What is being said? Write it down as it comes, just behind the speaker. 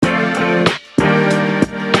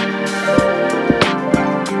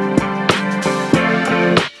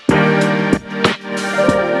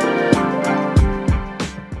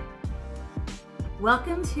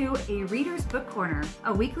to A Reader's Book Corner,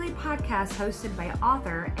 a weekly podcast hosted by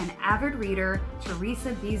author and avid reader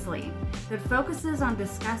Teresa Beasley that focuses on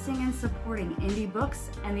discussing and supporting indie books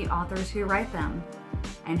and the authors who write them.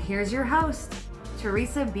 And here's your host,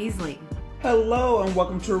 Teresa Beasley. Hello and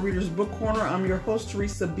welcome to A Reader's Book Corner. I'm your host,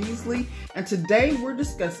 Teresa Beasley, and today we're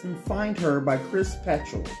discussing Find Her by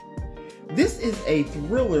Patchell. This is a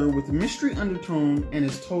thriller with mystery undertone and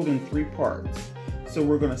is told in 3 parts. So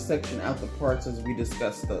we're going to section out the parts as we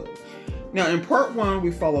discuss those. Now, in part 1, we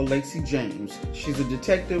follow Lacey James. She's a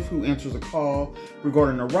detective who answers a call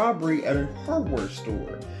regarding a robbery at a hardware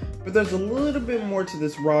store. But there's a little bit more to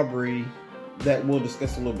this robbery that we'll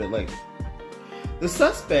discuss a little bit later. The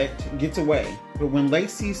suspect gets away, but when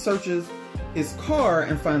Lacey searches his car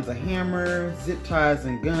and finds a hammer, zip ties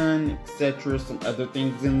and gun, etc., some other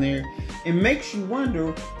things in there, it makes you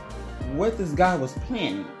wonder what this guy was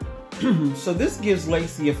planning. So this gives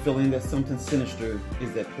Lacey a feeling that something sinister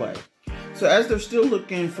is at play. So as they're still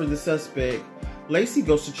looking for the suspect, Lacey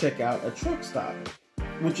goes to check out a truck stop,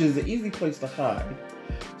 which is an easy place to hide.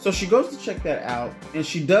 So she goes to check that out, and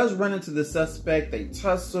she does run into the suspect. They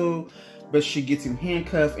tussle, but she gets him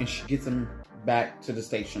handcuffed, and she gets him back to the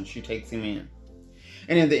station. She takes him in.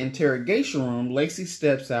 And in the interrogation room, Lacey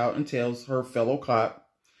steps out and tells her fellow cop,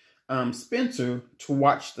 Spencer, to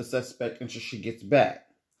watch the suspect until she gets back.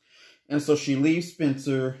 And so she leaves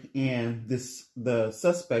Spencer and the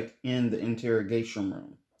suspect in the interrogation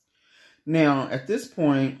room. Now, at this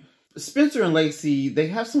point, Spencer and Lacey, they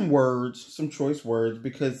have some choice words,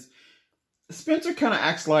 because Spencer kind of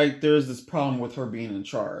acts like there's this problem with her being in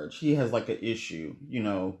charge. He has like an issue,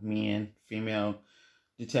 female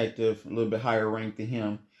detective, a little bit higher rank than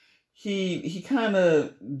him. He kind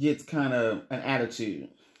of gets an attitude.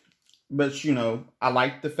 But, I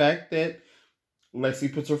like the fact that Lacey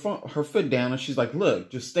puts her foot down and she's like,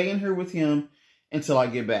 look, just stay in here with him until I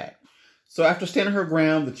get back. So after standing her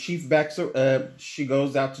ground, the chief backs her up. She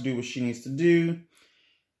goes out to do what she needs to do.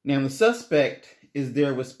 Now the suspect is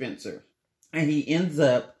there with Spencer, and he ends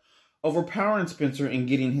up overpowering Spencer and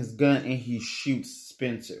getting his gun, and he shoots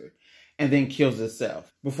Spencer and then kills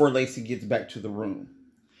himself before Lacey gets back to the room.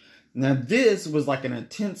 Now this was like an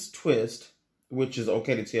intense twist, which is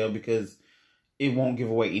okay to tell because it won't give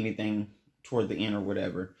away anything toward the end or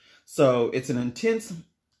whatever. So it's an intense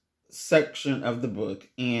section of the book,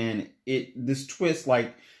 and this twist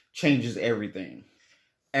changes everything,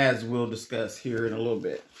 as we'll discuss here in a little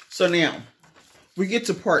bit. So now we get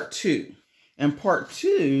to part 2, and part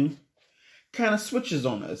 2 kind of switches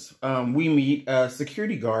on us. We meet a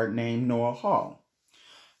security guard named Noah Hall.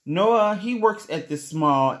 Noah, he works at this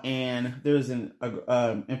mall, and there's an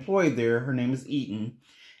employee there. Her name is Eaton,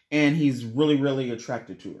 and he's really, really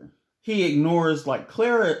attracted to her. He ignores,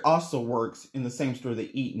 Clara also works in the same store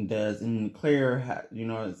that Eaton does. And Claire,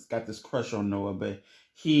 has got this crush on Noah, but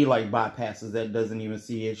he, bypasses that, doesn't even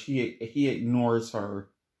see it. He ignores her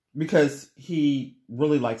because he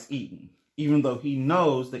really likes Eaton, even though he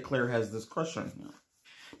knows that Claire has this crush on him.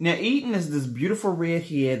 Now, Eaton is this beautiful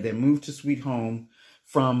redhead that moved to Sweet Home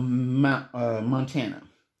from Montana.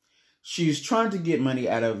 She's trying to get money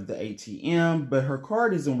out of the ATM, but her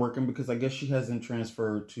card isn't working because I guess she hasn't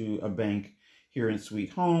transferred to a bank here in Sweet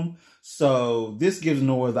Home. So this gives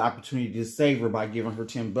Noah the opportunity to save her by giving her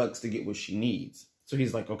 $10 to get what she needs. So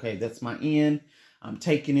he's like, okay, that's my end. I'm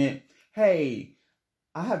taking it. Hey,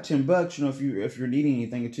 I have $10, if you're needing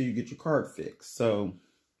anything until you get your card fixed. So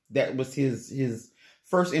that was his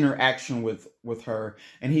first interaction with her.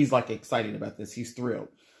 And he's excited about this. He's thrilled.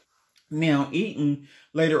 Now, Eaton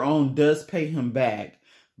later on does pay him back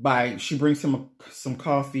she brings him some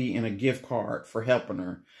coffee and a gift card for helping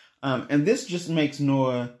her. And this just makes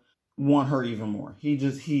Noah want her even more.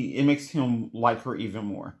 It makes him like her even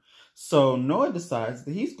more. So Noah decides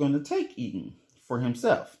that he's going to take Eaton for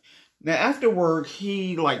himself. Now, after work,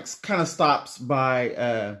 he kind of stops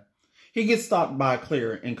by, he gets stopped by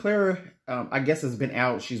Claire, and Claire, I guess, has been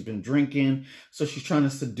out. She's been drinking, so she's trying to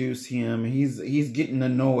seduce him. He's getting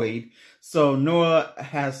annoyed, so Noah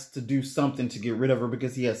has to do something to get rid of her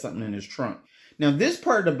because he has something in his trunk. Now, this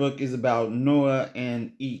part of the book is about Noah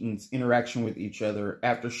and Eaton's interaction with each other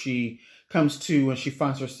after she comes to and she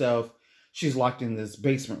finds herself, she's locked in this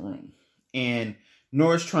basement room, and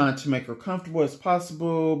Noah's trying to make her comfortable as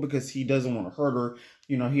possible because he doesn't want to hurt her.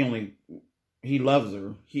 He loves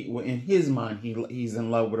her. In his mind, he's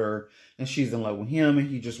in love with her, and she's in love with him, and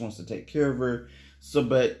he just wants to take care of her. So,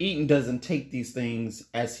 but Eaton doesn't take these things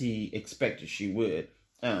as he expected she would.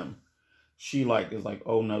 She is like,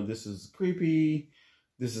 oh no, this is creepy.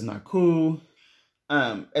 This is not cool.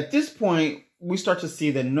 At this point, we start to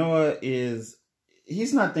see that Noah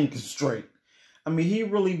he's not thinking straight. I mean, he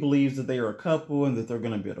really believes that they are a couple and that they're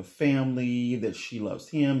going to build a family, that she loves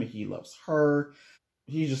him and he loves her.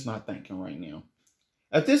 He's just not thinking right now.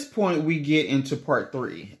 At this point, we get into part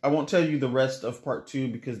 3. I won't tell you the rest of part 2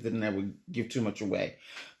 because then that would give too much away.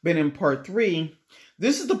 But in part 3,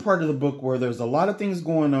 this is the part of the book where there's a lot of things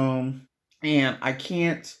going on, and I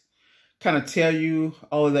can't kind of tell you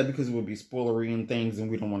all of that because it would be spoilery and things, and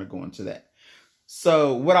we don't want to go into that.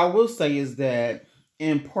 So what I will say is that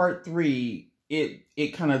in part 3,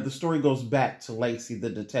 it kind of, the story goes back to Lacey, the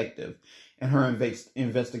detective, and her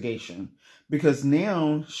investigation. Because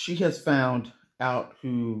now she has found out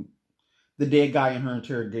who the dead guy in her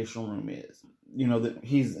interrogation room is. You know, that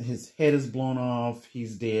his head is blown off,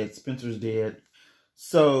 he's dead, Spencer's dead.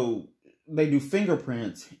 So they do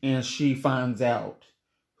fingerprints, and she finds out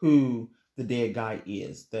who the dead guy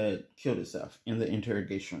is that killed himself in the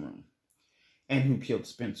interrogation room and who killed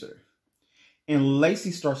Spencer. And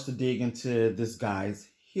Lacey starts to dig into this guy's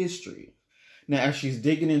history. Now, as she's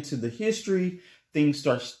digging into the history, things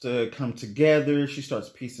starts to come together. She starts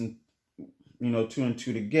piecing, 2 and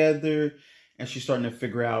 2 together, and she's starting to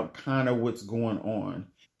figure out kind of what's going on.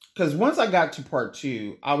 Because once I got to part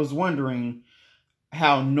 2, I was wondering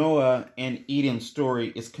how Noah and Eden's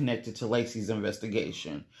story is connected to Lacey's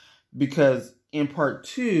investigation. Because in part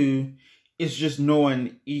 2, it's just Noah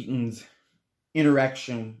and Eden's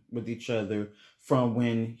interaction with each other from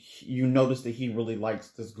when you notice that he really likes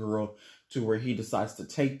this girl to where he decides to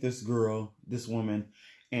take this girl, this woman,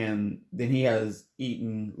 and then he has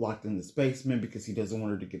Eden locked in this basement because he doesn't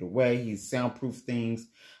want her to get away. He's soundproof things.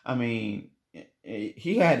 I mean,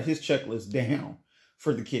 he had his checklist down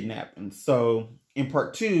for the kidnapping. So in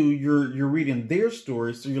part 2, you're reading their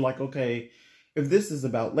story. So you're like, okay, if this is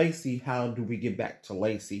about Lacey, how do we get back to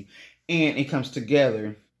Lacey? And it comes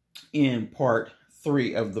together in part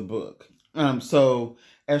 3 of the book. So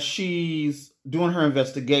as she's doing her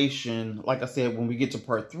investigation, like I said, when we get to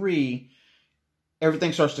part 3,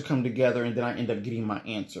 everything starts to come together, and then I end up getting my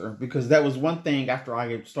answer. Because that was one thing after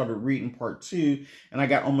I started reading part 2, and I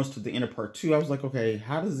got almost to the end of part 2, I was like, okay,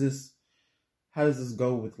 how does this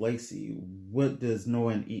go with Lacey? What does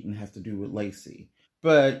Noah and Eden have to do with Lacey?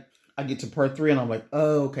 But I get to part 3, and I'm like,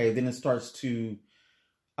 oh, okay. Then I start to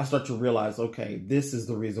realize, okay, this is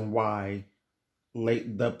the reason why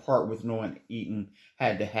the part with Noah and Eden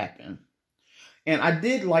had to happen. And I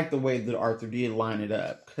did like the way that Arthur did line it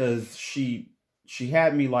up, because she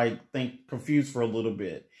had me confused for a little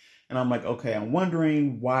bit. And I'm like, okay, I'm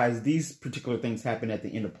wondering why is these particular things happen at the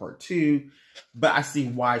end of part 2, but I see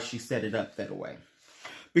why she set it up that way.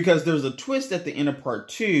 Because there's a twist at the end of part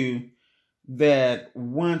 2 that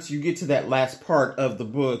once you get to that last part of the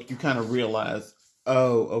book, you kind of realize,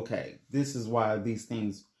 oh, okay, this is why these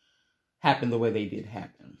things happen the way they did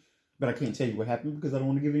happen. But I can't tell you what happened because I don't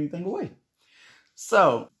want to give anything away.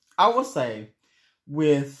 So I will say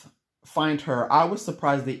with Find Her, I was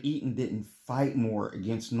surprised that Eden didn't fight more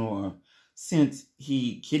against Noah, since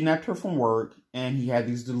he kidnapped her from work and he had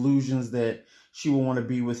these delusions that she would want to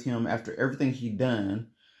be with him after everything he'd done.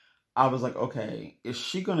 I was like, okay, is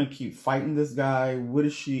she going to keep fighting this guy?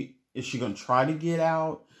 Is she going to try to get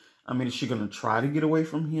out? I mean, is she going to try to get away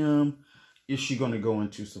from him? Is she going to go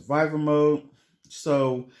into survivor mode?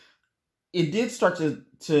 So it did start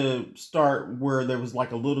where there was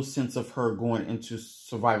like a little sense of her going into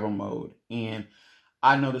survival mode. And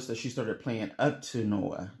I noticed that she started playing up to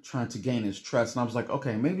Noah, trying to gain his trust. And I was like,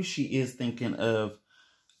 okay, maybe she is thinking of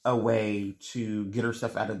a way to get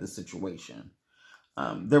herself out of the situation.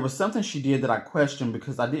 There was something she did that I questioned,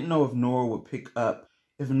 because I didn't know if Noah would pick up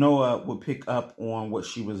on what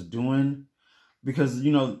she was doing. Because,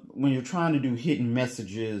 when you're trying to do hidden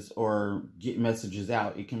messages or get messages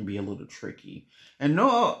out, it can be a little tricky. And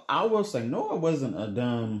Noah, I will say, Noah wasn't a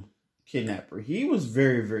dumb kidnapper. He was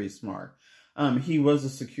very, very smart. He was a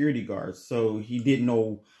security guard, so he did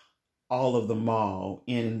know all of the mall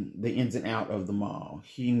and the ins and out of the mall.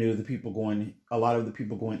 He knew a lot of the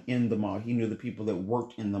people going in the mall. He knew the people that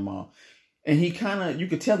worked in the mall. And you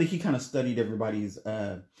could tell that he kind of studied everybody's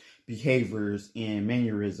behaviors and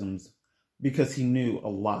mannerisms, because he knew a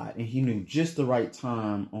lot, and he knew just the right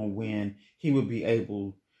time on when he would be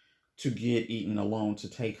able to get Eden alone to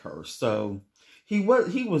take her. So he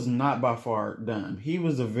was not by far dumb. He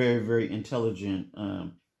was a very, very intelligent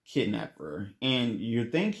kidnapper. And you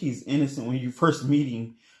think he's innocent when you first meet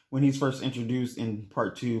him, when he's first introduced in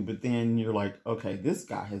part 2, but then you're like, okay, this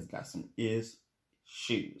guy has got some serious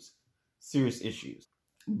issues.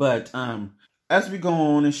 But as we go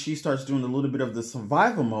on and she starts doing a little bit of the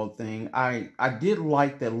survival mode thing, I did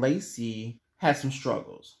like that Lacey had some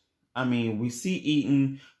struggles. I mean, we see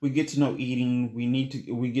Eaton, we get to know Eaton,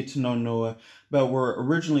 we get to know Noah, but we're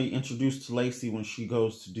originally introduced to Lacey when she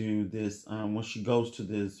goes to do this, when she goes to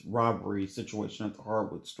this robbery situation at the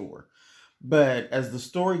hardwood store. But as the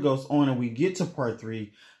story goes on and we get to part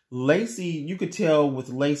 3, Lacey, you could tell with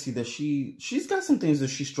Lacey that she's got some things that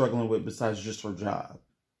she's struggling with besides just her job.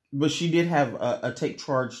 But she did have a take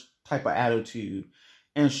charge type of attitude,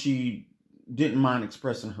 and she didn't mind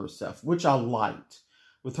expressing herself, which I liked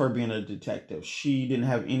with her being a detective. She didn't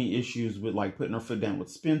have any issues with like putting her foot down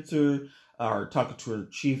with Spencer or talking to her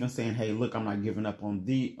chief and saying, hey, look, I'm not giving up on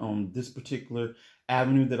this particular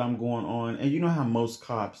avenue that I'm going on. And you know how most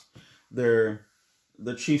cops, the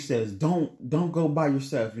chief says, don't go by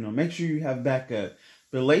yourself, make sure you have backup.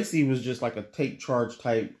 But Lacey was just like a take charge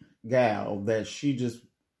type gal that she just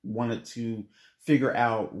wanted to figure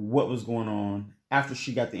out what was going on after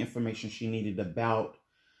she got the information she needed about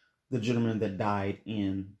the gentleman that died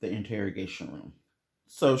in the interrogation room.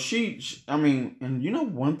 So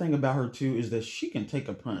and one thing about her too is that she can take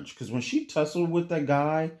a punch. Because when she tussled with that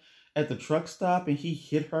guy at the truck stop and he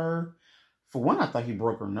hit her, for one, I thought he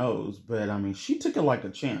broke her nose. But she took it like a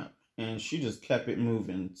champ and she just kept it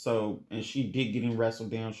moving. So, and she did getting wrestled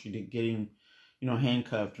down. She did getting,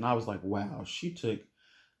 handcuffed. And I was like, wow, she took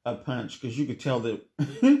a punch, because you could tell that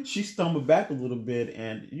she stumbled back a little bit,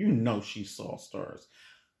 and she saw stars.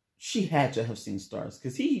 She had to have seen stars,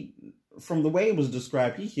 because from the way it was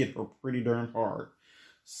described, he hit her pretty darn hard.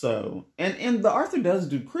 So, and the author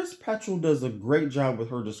Chris Patchell does a great job with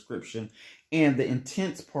her description, and the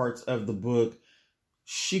intense parts of the book,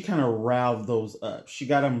 she kind of riled those up. She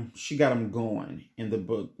got them going in the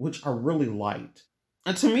book, which I really liked.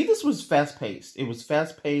 And to me, this was fast-paced. It was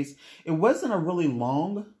fast-paced. It wasn't a really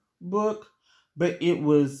long book, but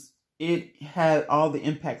it had all the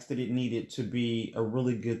impacts that it needed to be a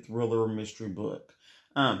really good thriller or mystery book.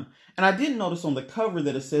 And I did notice on the cover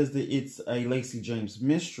that it says that it's a Lacey James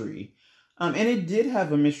mystery. And it did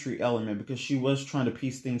have a mystery element because she was trying to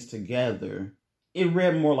piece things together. It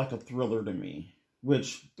read more like a thriller to me,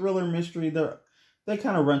 which thriller, mystery, they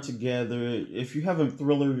kind of run together. If you have a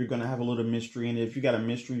thriller, you're going to have a little mystery in it. If you got a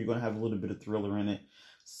mystery, you're going to have a little bit of thriller in it.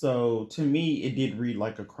 So to me, it did read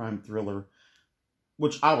like a crime thriller,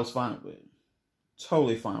 which I was fine with.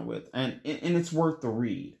 Totally fine with. And it's worth the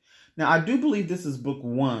read. Now, I do believe this is book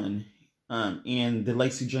 1 in the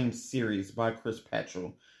Lacey James series by Chris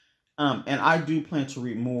Patchell. And I do plan to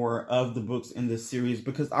read more of the books in this series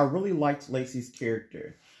because I really liked Lacey's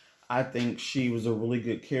character. I think she was a really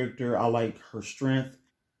good character. I like her strength,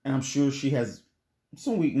 and I'm sure she has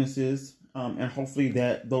some weaknesses, and hopefully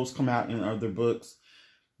that those come out in other books.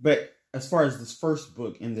 But as far as this first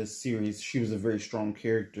book in this series, she was a very strong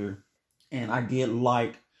character, and I did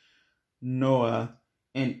like Noah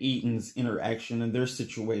and Eaton's interaction and their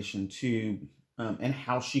situation too, and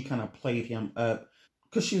how she kind of played him up,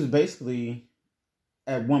 because she was basically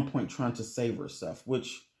at one point trying to save herself,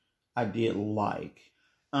 which I did like.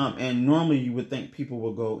 And normally you would think people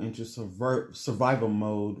will go into survival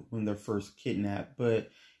mode when they're first kidnapped. But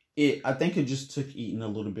I think it just took Eaton a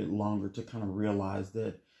little bit longer to kind of realize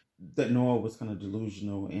that Noah was kind of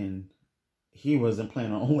delusional and he wasn't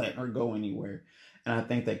planning on letting her go anywhere. And I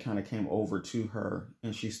think that kind of came over to her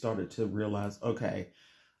and she started to realize, okay,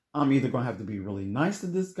 I'm either going to have to be really nice to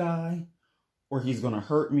this guy or he's going to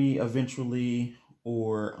hurt me eventually,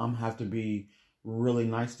 or I'm going to have to be really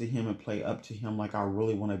nice to him and play up to him like I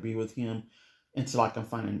really want to be with him until I can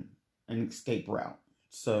find an escape route.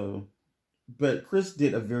 So, but Chris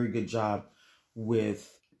did a very good job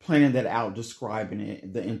with planning that out, describing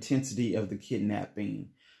it, the intensity of the kidnapping,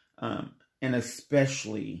 and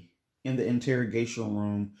especially in the interrogation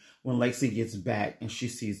room when Lacey gets back and she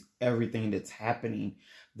sees everything that's happening.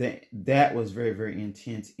 That was very, very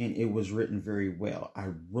intense, and it was written very well. I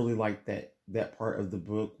really liked that part of the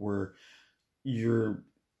book where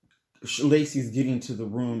Lacey's getting to the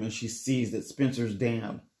room and she sees that Spencer's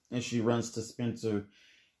down, and she runs to Spencer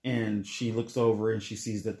and she looks over and she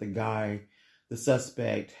sees that the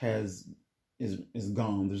suspect is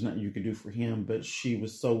gone. There's nothing you could do for him. But she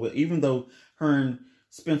was even though her and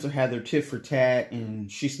Spencer had their tit for tat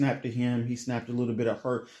and she snapped at him, he snapped a little bit at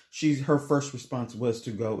her. Her first response was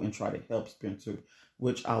to go and try to help Spencer,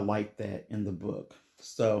 which I liked that in the book.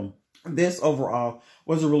 So this overall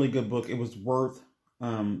was a really good book. It was worth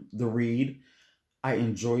the read. I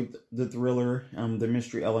enjoyed the thriller, the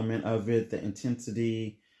mystery element of it, the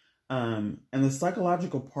intensity, and the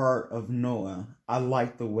psychological part of Noah. I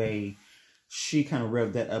like the way she kind of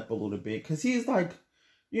revved that up a little bit, because he's like,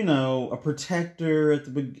 a protector at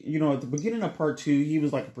the beginning of part 2. He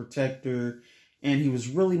was like a protector, and he was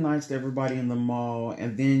really nice to everybody in the mall.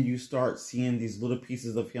 And then you start seeing these little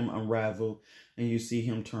pieces of him unravel, and you see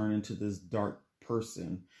him turn into this dark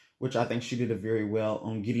person, which I think she did it very well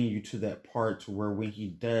on getting you to that part to where when he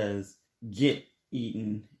does get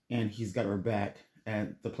eaten and he's got her back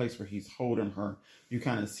at the place where he's holding her, you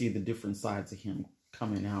kind of see the different sides of him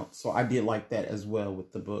coming out. So I did like that as well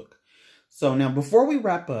with the book. So now before we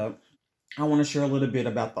wrap up, I want to share a little bit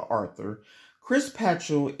about the author. Chris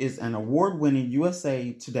Patchell is an award-winning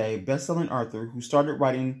USA Today bestselling author who started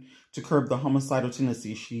writing to curb the homicidal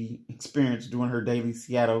tendencies she experienced during her daily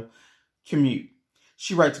Seattle commute.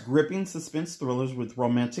 She writes gripping suspense thrillers with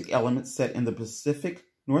romantic elements set in the Pacific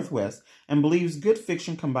Northwest and believes good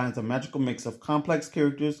fiction combines a magical mix of complex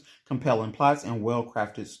characters, compelling plots, and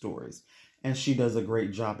well-crafted stories. And she does a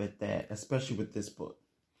great job at that, especially with this book.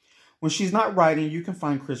 When she's not writing, you can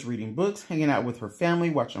find Chris reading books, hanging out with her family,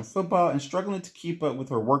 watching football, and struggling to keep up with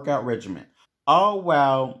her workout regimen, all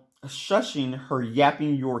while shushing her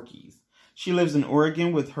yapping Yorkies. She lives in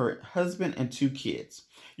Oregon with her husband and 2 kids.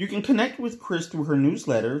 You can connect with Chris through her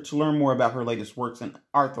newsletter to learn more about her latest works and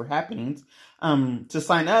author happenings. To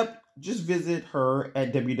sign up, just visit her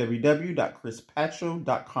at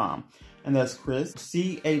www.chrispatchell.com. And that's Chris,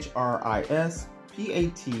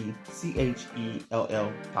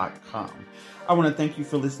 ChrisPatchell.com. I want to thank you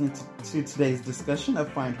for listening to today's discussion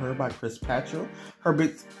of Find Her by Chris Patchell.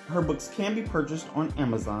 Her books can be purchased on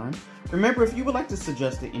Amazon. Remember, if you would like to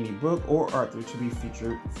suggest any book or author to be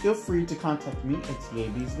featured, feel free to contact me at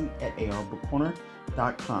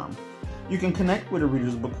tabeasley@arbookcorner.com. You can connect with A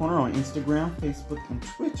Reader's Book Corner on Instagram, Facebook, and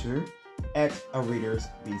Twitter at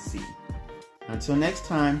AReadersBC. Until next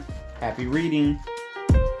time, happy reading!